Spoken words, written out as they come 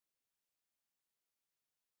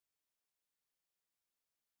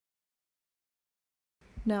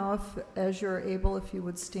Now, as you're able, if you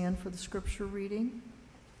would stand for the scripture reading.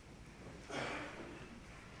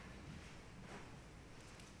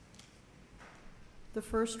 The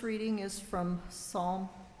first reading is from Psalm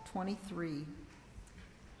 23.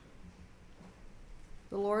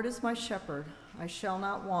 The Lord is my shepherd, I shall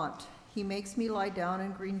not want. He makes me lie down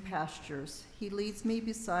in green pastures. He leads me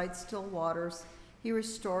beside still waters. He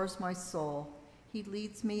restores my soul. He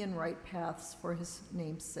leads me in right paths for his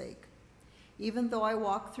name's sake. Even though I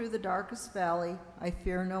walk through the darkest valley, I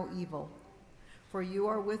fear no evil. For you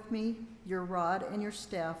are with me, your rod and your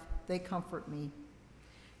staff, they comfort me.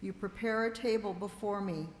 You prepare a table before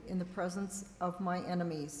me in the presence of my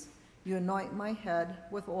enemies. You anoint my head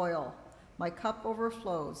with oil. My cup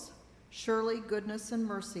overflows. Surely goodness and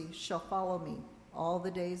mercy shall follow me all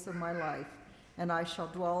the days of my life, and I shall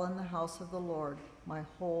dwell in the house of the Lord my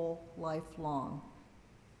whole life long.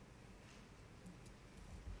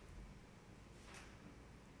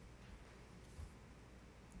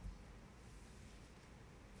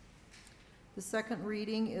 The second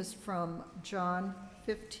reading is from John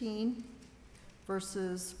 15,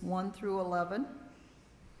 verses 1 through 11.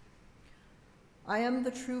 I am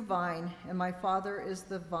the true vine, and my Father is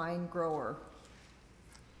the vine grower.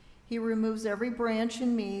 He removes every branch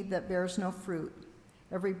in me that bears no fruit.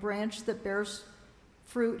 Every branch that bears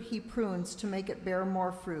fruit he prunes to make it bear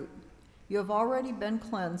more fruit. You have already been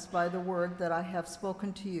cleansed by the word that I have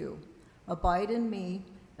spoken to you. Abide in me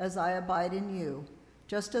as I abide in you.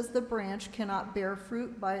 Just as the branch cannot bear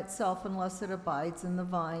fruit by itself unless it abides in the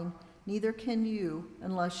vine, neither can you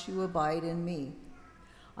unless you abide in me.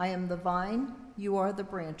 I am the vine, you are the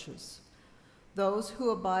branches. Those who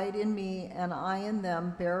abide in me and I in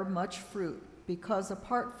them bear much fruit, because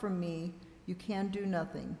apart from me you can do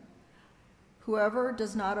nothing. Whoever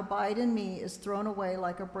does not abide in me is thrown away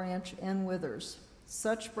like a branch and withers.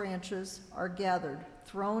 Such branches are gathered,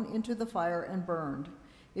 thrown into the fire and burned.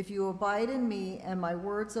 If you abide in me and my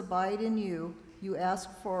words abide in you, you ask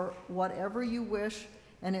for whatever you wish,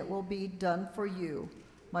 and it will be done for you.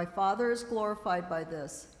 My Father is glorified by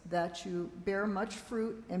this, that you bear much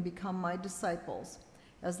fruit and become my disciples.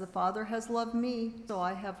 As the Father has loved me, so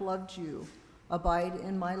I have loved you. Abide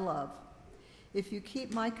in my love. If you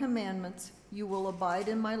keep my commandments, you will abide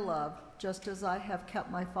in my love, just as I have kept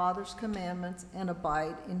my Father's commandments and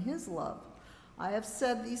abide in his love. I have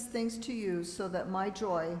said these things to you so that my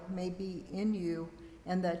joy may be in you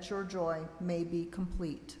and that your joy may be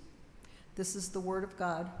complete. This is the word of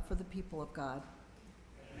God for the people of God.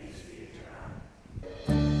 Thanks be to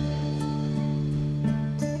God.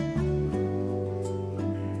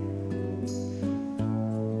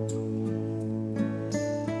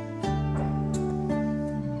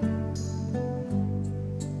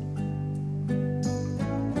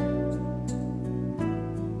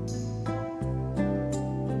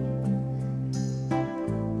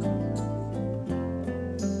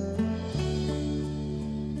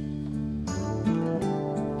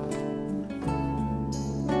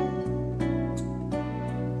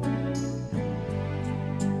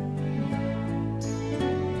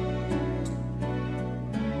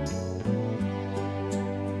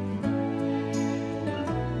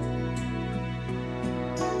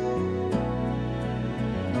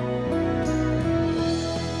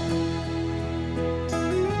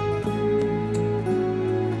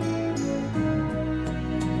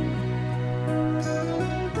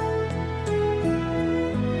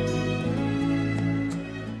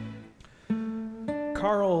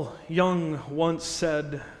 Carl Jung once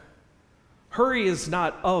said, "Hurry is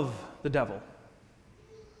not of the devil.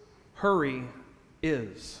 Hurry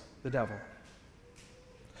is the devil."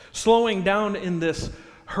 Slowing down in this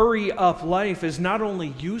hurry-up life is not only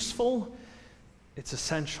useful, it's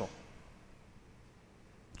essential.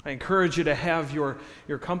 I encourage you to have your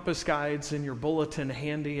compass guides and your bulletin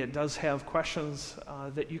handy. It does have questions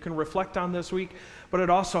that you can reflect on this week, but it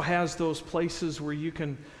also has those places where you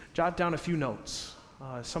can jot down a few notes,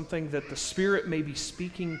 something that the Spirit may be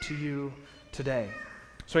speaking to you today.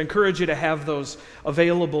 So I encourage you to have those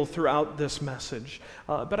available throughout this message.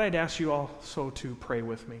 But I'd ask you also to pray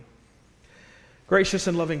with me. Gracious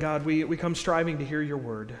and loving God, we come striving to hear your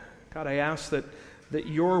word. God, I ask that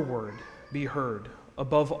your word be heard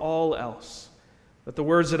above all else, that the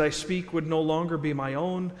words that I speak would no longer be my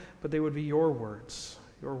own, but they would be your words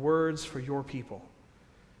for your people.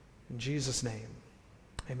 In Jesus' name,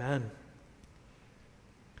 amen.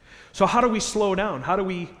 So how do we slow down? How do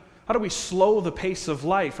we slow the pace of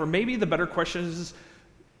life? Or maybe the better question is,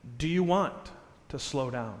 do you want to slow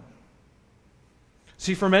down?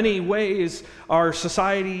 See, for many ways, our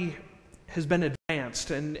society has been advanced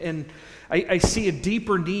text, and I see a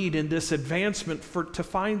deeper need in this advancement to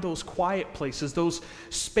find those quiet places, those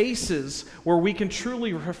spaces where we can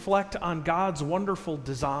truly reflect on God's wonderful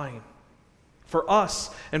design for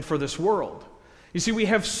us and for this world. You see, we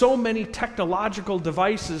have so many technological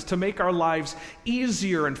devices to make our lives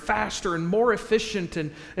easier and faster and more efficient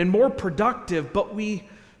and more productive, but we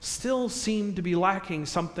still seem to be lacking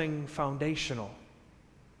something foundational.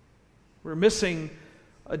 We're missing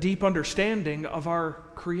a deep understanding of our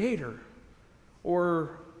Creator,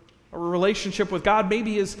 or our relationship with God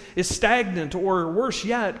maybe is stagnant, or worse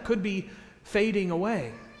yet, could be fading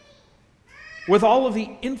away. With all of the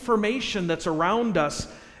information that's around us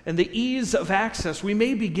and the ease of access, we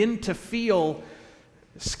may begin to feel,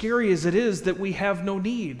 scary as it is, that we have no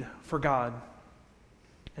need for God.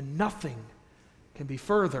 And nothing can be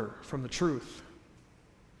further from the truth.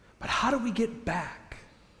 But how do we get back?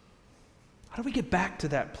 How do we get back to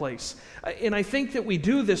that place? And I think that we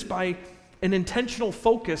do this by an intentional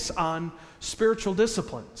focus on spiritual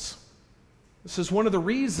disciplines. This is one of the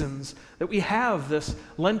reasons that we have this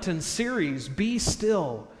Lenten series, Be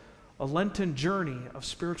Still, a Lenten journey of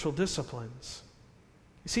spiritual disciplines.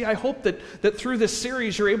 You see, I hope that through this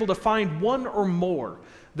series you're able to find one or more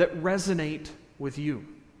that resonate with you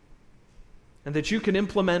and that you can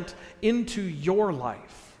implement into your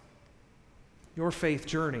life, your faith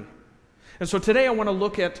journey. And so today I want to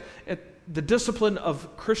look at the discipline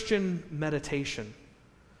of Christian meditation.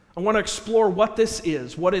 I want to explore what this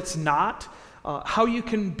is, what it's not, how you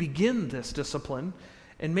can begin this discipline,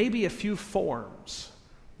 and maybe a few forms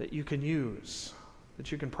that you can use,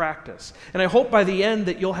 that you can practice. And I hope by the end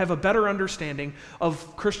that you'll have a better understanding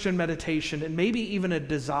of Christian meditation and maybe even a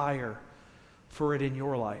desire for it in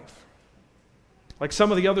your life. Like some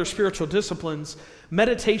of the other spiritual disciplines,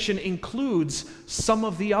 meditation includes some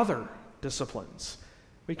of the other disciplines.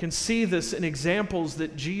 We can see this in examples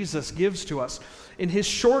that Jesus gives to us. In his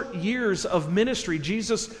short years of ministry,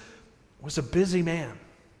 Jesus was a busy man.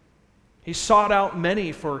 He sought out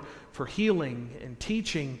many for healing and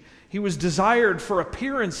teaching. He was desired for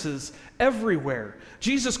appearances everywhere.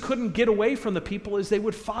 Jesus couldn't get away from the people as they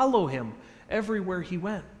would follow him everywhere he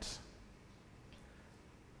went.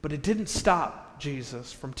 But it didn't stop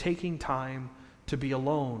Jesus from taking time to be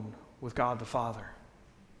alone with God the Father.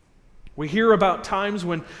 We hear about times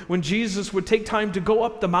when Jesus would take time to go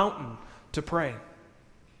up the mountain to pray.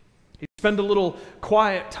 He'd spend a little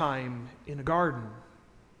quiet time in a garden,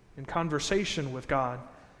 in conversation with God.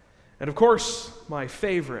 And of course, my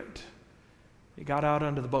favorite, he got out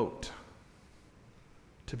onto the boat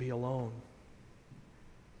to be alone.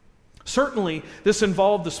 Certainly, this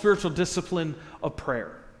involved the spiritual discipline of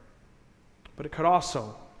prayer, but it could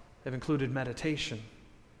also have included meditation.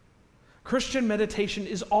 Christian meditation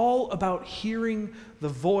is all about hearing the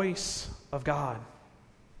voice of God.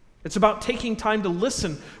 It's about taking time to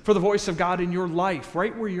listen for the voice of God in your life,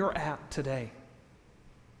 right where you're at today.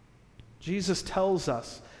 Jesus tells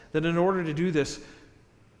us that in order to do this,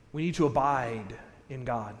 we need to abide in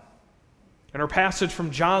God. In our passage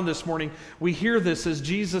from John this morning, we hear this as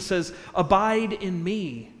Jesus says, "Abide in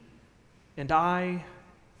me, and I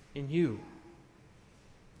in you."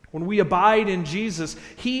 When we abide in Jesus,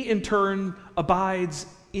 he in turn abides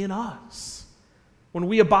in us. When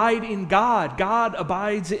we abide in God, God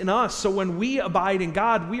abides in us. So when we abide in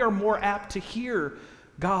God, we are more apt to hear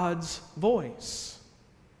God's voice.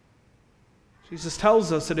 Jesus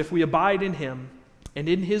tells us that if we abide in him and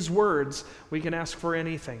in his words, we can ask for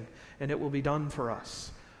anything and it will be done for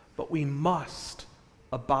us. But we must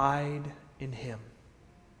abide in him.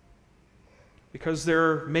 Because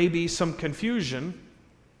there may be some confusion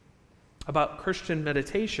about Christian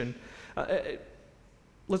meditation,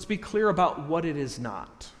 let's be clear about what it is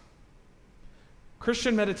not.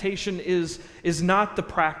 Christian meditation is not the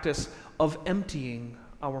practice of emptying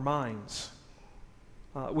our minds.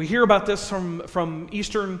 We hear about this from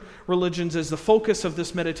Eastern religions as the focus of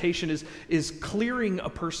this meditation is clearing a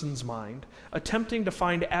person's mind, attempting to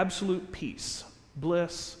find absolute peace,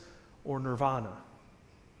 bliss, or nirvana.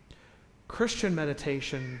 Christian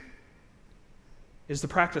meditation is the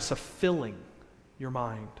practice of filling your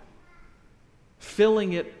mind,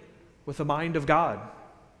 filling it with the mind of God,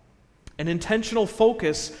 an intentional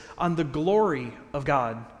focus on the glory of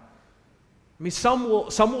God. I mean, some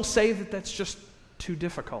will say that that's just too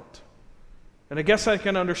difficult. And I guess I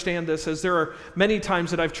can understand this, as there are many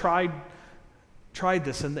times that I've tried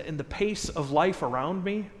this, and the pace of life around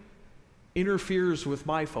me interferes with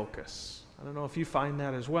my focus. I don't know if you find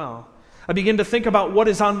that as well. I begin to think about what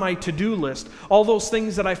is on my to-do list, all those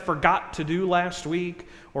things that I forgot to do last week,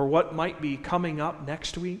 or what might be coming up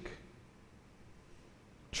next week.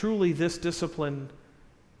 Truly, this discipline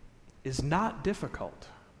is not difficult,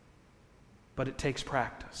 but it takes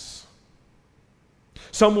practice.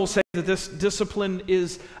 Some will say that this discipline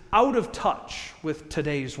is out of touch with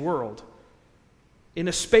today's world. In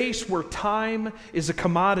a space where time is a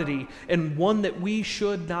commodity and one that we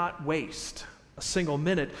should not waste a single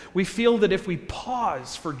minute, we feel that if we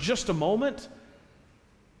pause for just a moment,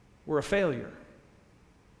 we're a failure.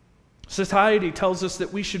 Society tells us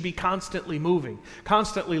that we should be constantly moving,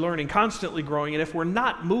 constantly learning, constantly growing, and if we're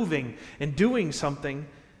not moving and doing something,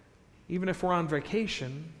 even if we're on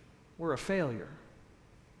vacation, we're a failure.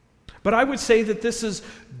 But I would say that this is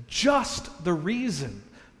just the reason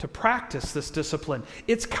to practice this discipline.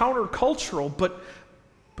 It's countercultural, but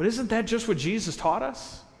isn't that just what Jesus taught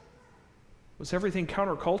us? Was everything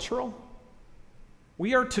countercultural?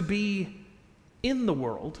 We are to be in the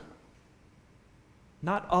world,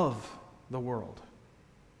 not of the world.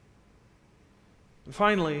 And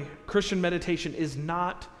finally, Christian meditation is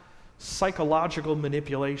not psychological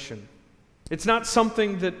manipulation. It's not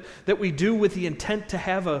something that we do with the intent to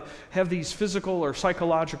have these physical or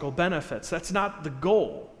psychological benefits. That's not the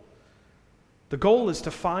goal. The goal is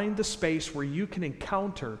to find the space where you can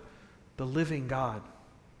encounter the living God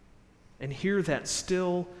and hear that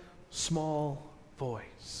still, small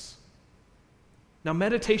voice. Now,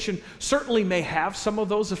 meditation certainly may have some of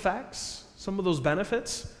those effects, some of those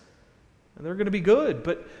benefits, and they're going to be good,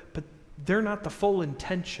 but they're not the full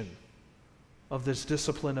intention of this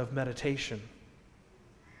discipline of meditation.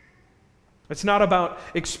 It's not about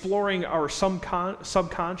exploring our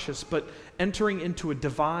subconscious, but entering into a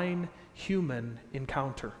divine human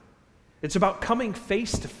encounter. It's about coming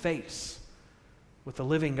face to face with the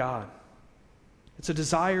living God. It's a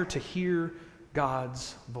desire to hear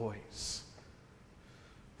God's voice.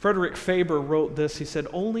 Frederick Faber wrote this. He said,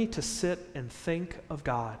 "Only to sit and think of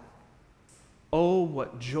God. Oh,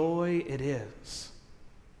 what joy it is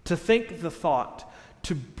to think the thought,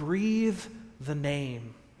 to breathe the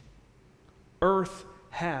name. Earth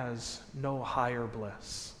has no higher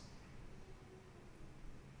bliss.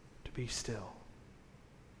 To be still."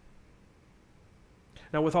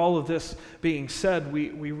 Now, with all of this being said, we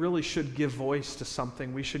really should give voice to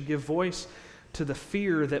something. We should give voice to the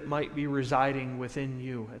fear that might be residing within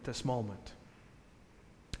you at this moment.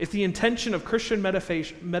 If the intention of Christian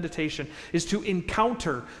meditation is to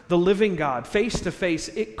encounter the living God face to face,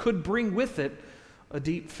 it could bring with it a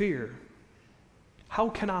deep fear. How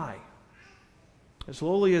can I, as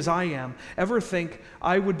lowly as I am, ever think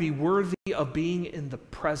I would be worthy of being in the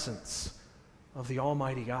presence of the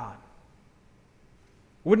Almighty God?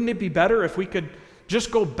 Wouldn't it be better if we could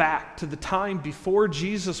just go back to the time before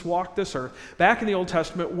Jesus walked this earth, back in the Old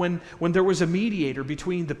Testament when there was a mediator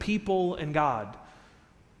between the people and God?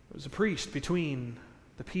 There was a priest between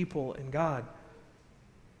the people and God.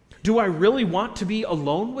 Do I really want to be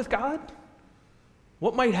alone with God?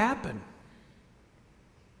 What might happen?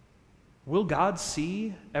 Will God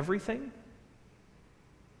see everything?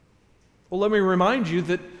 Well, let me remind you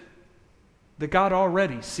that God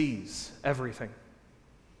already sees everything.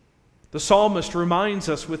 The psalmist reminds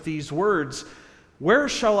us with these words, "Where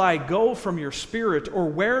shall I go from your spirit, or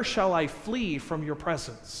where shall I flee from your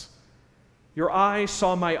presence? Your eye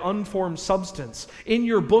saw my unformed substance. In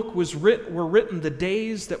your book were written the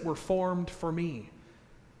days that were formed for me."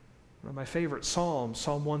 One of my favorite psalms,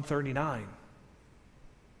 Psalm 139.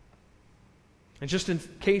 And just in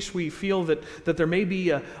case we feel that there may be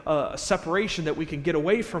a separation that we can get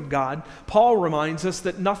away from God, Paul reminds us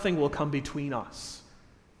that nothing will come between us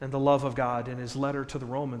and the love of God in his letter to the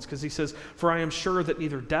Romans, because he says, "For I am sure that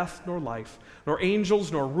neither death nor life, nor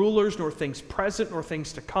angels, nor rulers, nor things present, nor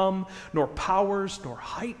things to come, nor powers, nor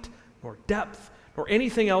height, nor depth, nor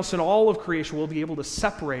anything else in all of creation will be able to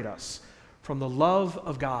separate us from the love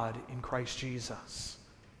of God in Christ Jesus."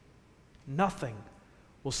 Nothing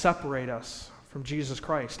will separate us from Jesus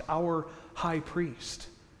Christ, our high priest.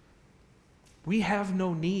 We have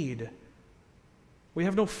no need. We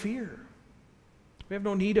have no fear. We have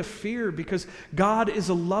no need of fear because God is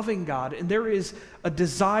a loving God, and there is a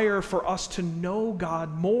desire for us to know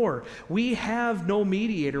God more. We have no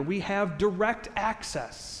mediator. We have direct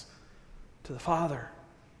access to the Father,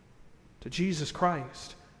 to Jesus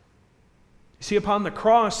Christ. You see, upon the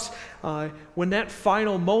cross, when that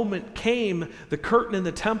final moment came, the curtain in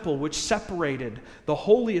the temple, which separated the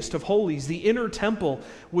holiest of holies, the inner temple,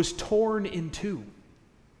 was torn in two.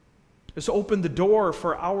 This opened the door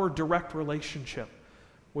for our direct relationship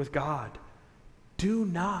with God. Do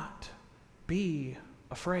not be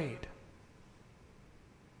afraid.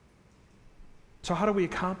 So how do we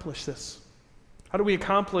accomplish this? How do we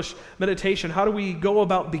accomplish meditation? How do we go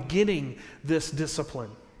about beginning this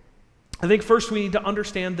discipline? I think first we need to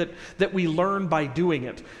understand that we learn by doing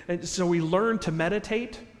it. And so we learn to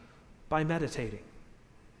meditate by meditating.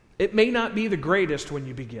 It may not be the greatest when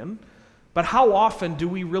you begin, but how often do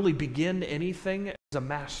we really begin anything as a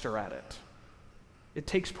master at it? It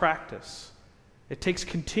takes practice. It takes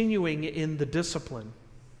continuing in the discipline.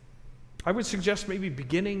 I would suggest maybe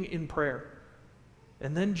beginning in prayer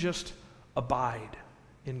and then just abide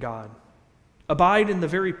in God. Abide in the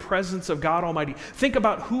very presence of God Almighty. Think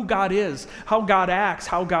about who God is, how God acts,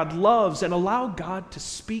 how God loves, and allow God to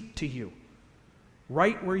speak to you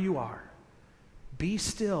right where you are. Be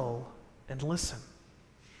still and listen.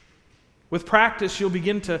 With practice, you'll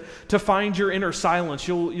begin to find your inner silence.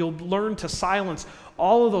 You'll learn to silence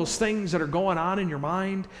all of those things that are going on in your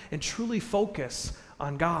mind and truly focus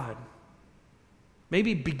on God.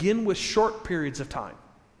 Maybe begin with short periods of time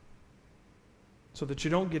so that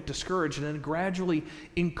you don't get discouraged, and then gradually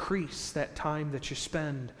increase that time that you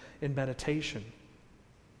spend in meditation.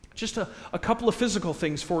 Just a couple of physical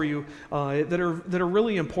things for you that are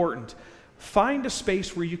really important. Find a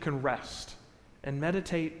space where you can rest and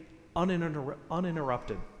meditate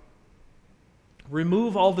uninterrupted.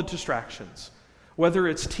 Remove all the distractions, whether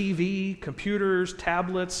it's TV, computers,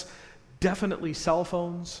 tablets, definitely cell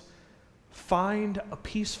phones. Find a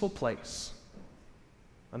peaceful place,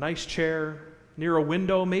 a nice chair near a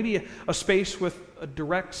window, maybe a space with a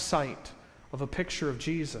direct sight of a picture of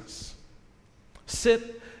Jesus.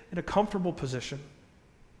 Sit in a comfortable position,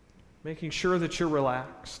 making sure that you're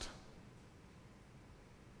relaxed.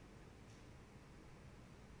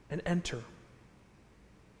 And enter.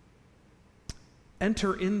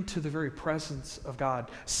 Enter into the very presence of God.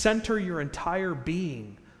 Center your entire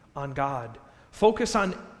being on God. Focus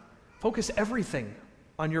everything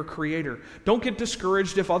on your Creator. Don't get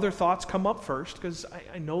discouraged if other thoughts come up first, because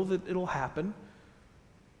I know that it'll happen.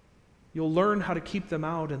 You'll learn how to keep them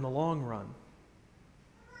out in the long run.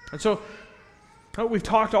 And so, we've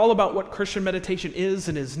talked all about what Christian meditation is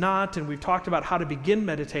and is not, and we've talked about how to begin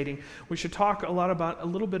meditating. We should talk a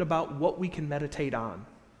little bit about what we can meditate on.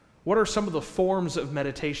 What are some of the forms of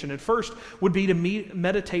meditation? And first would be to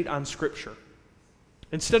meditate on Scripture.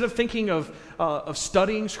 Instead of thinking of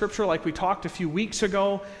studying Scripture like we talked a few weeks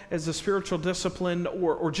ago as a spiritual discipline,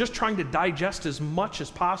 or just trying to digest as much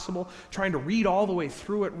as possible, trying to read all the way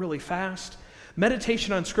through it really fast,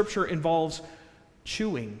 meditation on Scripture involves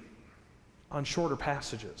chewing on shorter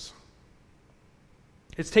passages.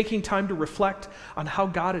 It's taking time to reflect on how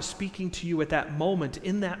God is speaking to you at that moment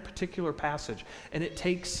in that particular passage, and it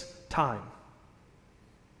takes time.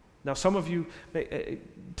 Now, some of you may,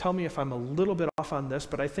 tell me if I'm a little bit off on this,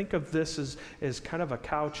 but I think of this as kind of a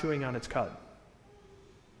cow chewing on its cud.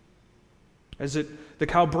 The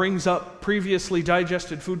cow brings up previously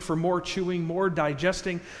digested food for more chewing, more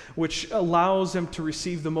digesting, which allows them to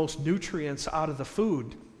receive the most nutrients out of the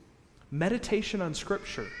food. Meditation on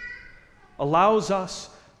Scripture allows us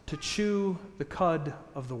to chew the cud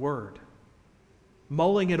of the Word,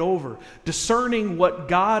 mulling it over, discerning what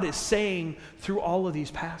God is saying through all of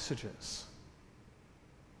these passages.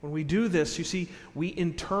 When we do this, you see, we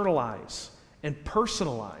internalize and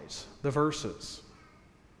personalize the verses.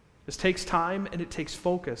 This takes time and it takes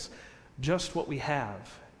focus, just what we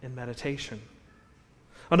have in meditation.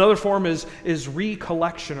 Another form is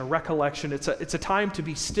recollection or recollection. It's a time to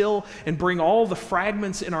be still and bring all the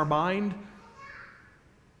fragments in our mind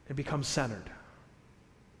and become centered.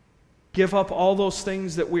 Give up all those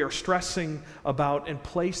things that we are stressing about and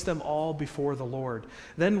place them all before the Lord.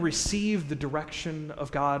 Then receive the direction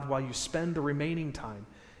of God while you spend the remaining time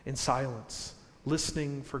in silence,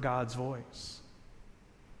 listening for God's voice.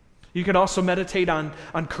 You can also meditate on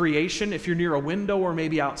creation. If you're near a window or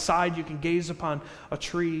maybe outside, you can gaze upon a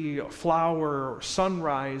tree, a flower, or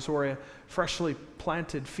sunrise, or a freshly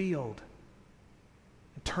planted field.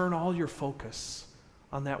 And turn all your focus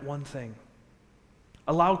on that one thing.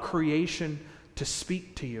 Allow creation to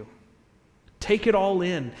speak to you. Take it all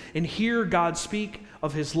in and hear God speak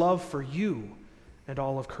of His love for you and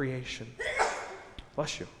all of creation.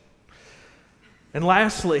 Bless you. And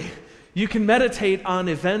lastly, you can meditate on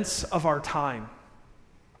events of our time.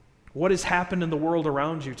 What has happened in the world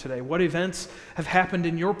around you today? What events have happened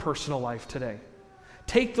in your personal life today?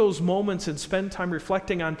 Take those moments and spend time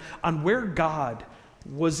reflecting on where God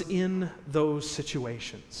was in those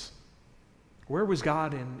situations. Where was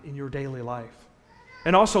God in your daily life?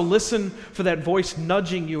 And also listen for that voice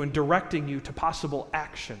nudging you and directing you to possible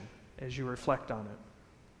action as you reflect on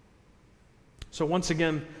it. So once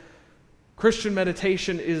again, Christian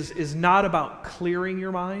meditation is not about clearing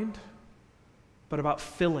your mind, but about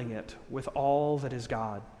filling it with all that is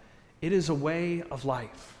God. It is a way of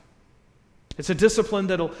life. It's a discipline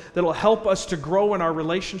that'll help us to grow in our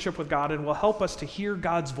relationship with God and will help us to hear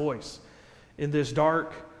God's voice in this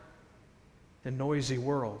dark and noisy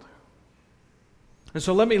world. And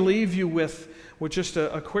so let me leave you with just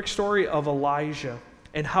a quick story of Elijah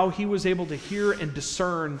and how he was able to hear and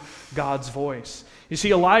discern God's voice. You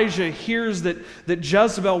see, Elijah hears that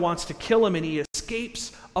Jezebel wants to kill him, and he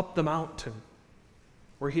escapes up the mountain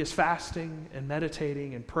where he is fasting and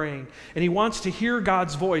meditating and praying. And he wants to hear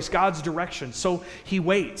God's voice, God's direction. So he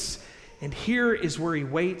waits. And here is where he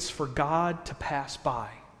waits for God to pass by.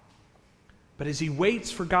 But as he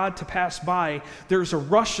waits for God to pass by, there's a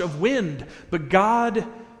rush of wind, but God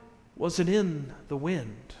wasn't in the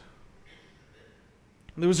wind.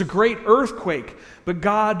 There was a great earthquake, but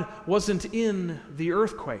God wasn't in the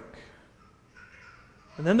earthquake.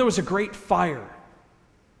 And then there was a great fire,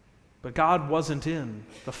 but God wasn't in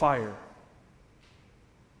the fire.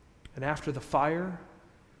 And after the fire,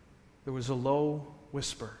 there was a low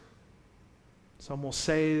whisper. Some will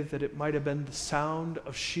say that it might have been the sound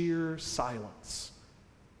of sheer silence.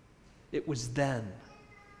 It was then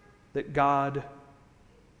that God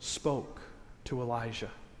spoke to Elijah.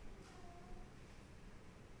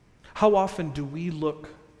 How often do we look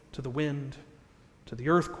to the wind, to the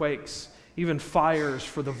earthquakes, even fires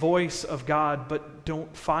for the voice of God, but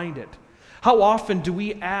don't find it? How often do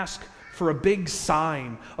we ask for a big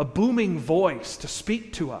sign, a booming voice to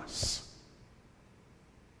speak to us?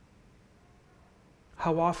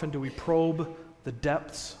 How often do we probe the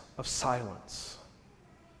depths of silence?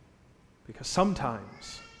 Because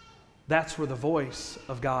sometimes that's where the voice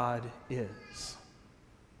of God is.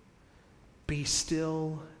 Be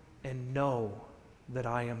still and know that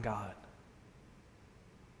I am God.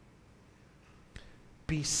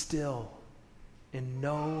 Be still and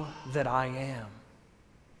know that I am.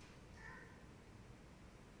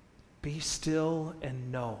 Be still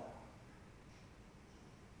and know.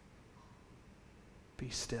 Be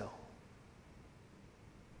still.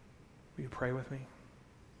 Will you pray with me?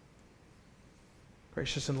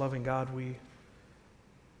 Gracious and loving God, we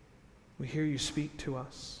hear you speak to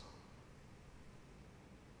us.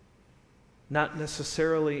 Not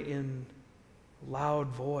necessarily in loud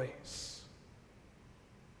voice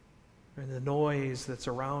or in the noise that's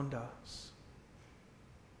around us,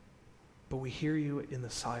 but we hear you in the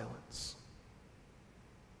silence.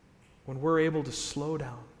 When we're able to slow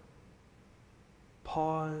down,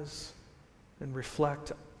 pause, and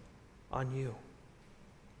reflect on you.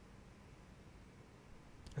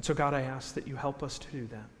 And so, God, I ask that you help us to do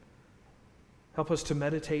that. Help us to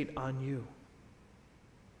meditate on you,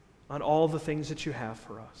 on all the things that you have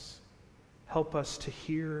for us. Help us to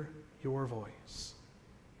hear your voice.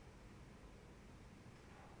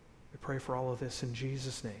 We pray for all of this in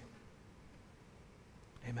Jesus' name.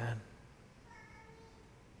 Amen.